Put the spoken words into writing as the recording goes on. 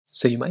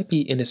So you might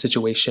be in a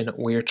situation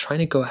where you're trying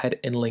to go ahead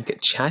and link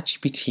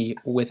ChatGPT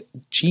with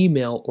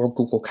Gmail or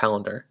Google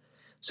Calendar.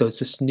 So it's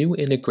this new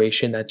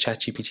integration that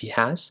ChatGPT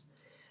has.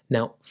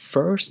 Now,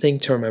 first thing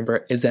to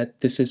remember is that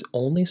this is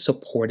only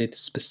supported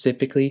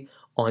specifically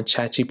on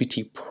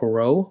ChatGPT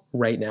Pro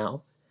right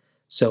now.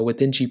 So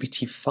within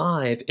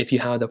GPT-5, if you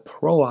have the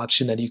Pro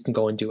option, then you can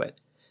go and do it.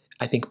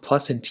 I think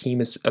Plus and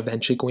Team is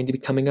eventually going to be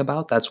coming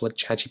about. That's what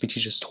ChatGPT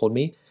just told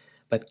me.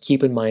 But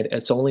keep in mind,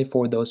 it's only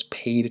for those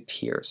paid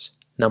tiers,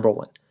 number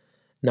one.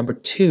 Number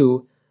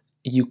two,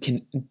 you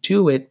can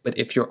do it, but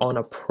if you're on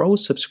a Pro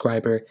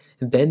subscriber,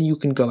 then you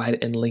can go ahead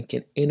and link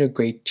and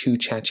integrate to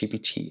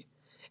ChatGPT.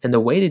 And the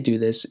way to do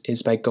this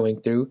is by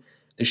going through,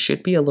 there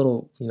should be a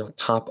little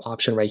top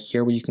option right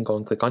here where you can go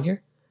and click on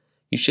here.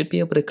 You should be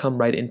able to come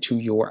right into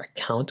your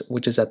account,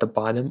 which is at the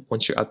bottom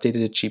once you're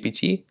updated to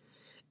GPT.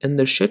 And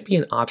there should be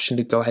an option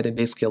to go ahead and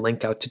basically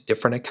link out to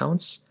different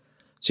accounts.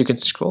 So you can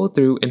scroll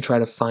through and try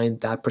to find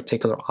that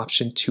particular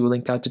option to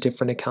link out to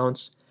different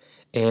accounts,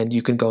 and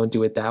you can go and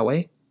do it that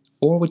way.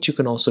 Or what you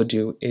can also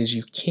do is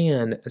you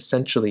can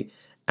essentially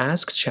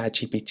ask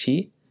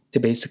ChatGPT to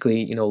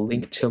basically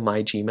link to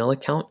my Gmail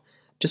account,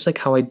 just like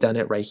how I done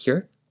it right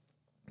here.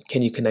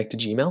 Can you connect to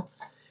Gmail?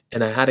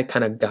 And I had it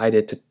kind of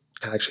guided to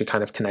actually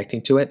kind of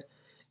connecting to it.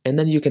 And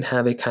then you can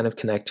have it kind of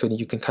connect to it, and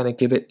you can kind of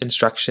give it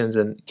instructions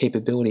and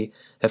capability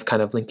of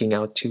kind of linking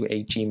out to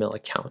a Gmail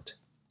account.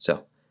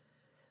 So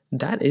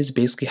that is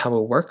basically how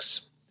it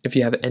works. If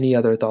you have any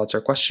other thoughts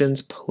or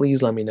questions,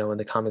 please let me know in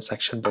the comment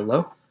section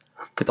below.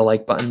 Hit the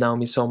like button, that would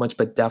mean so much,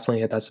 but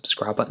definitely hit that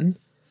subscribe button.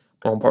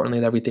 More importantly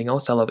than everything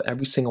else, I love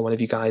every single one of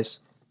you guys.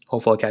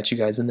 Hopefully I'll catch you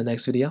guys in the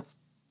next video.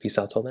 Peace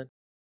out till then.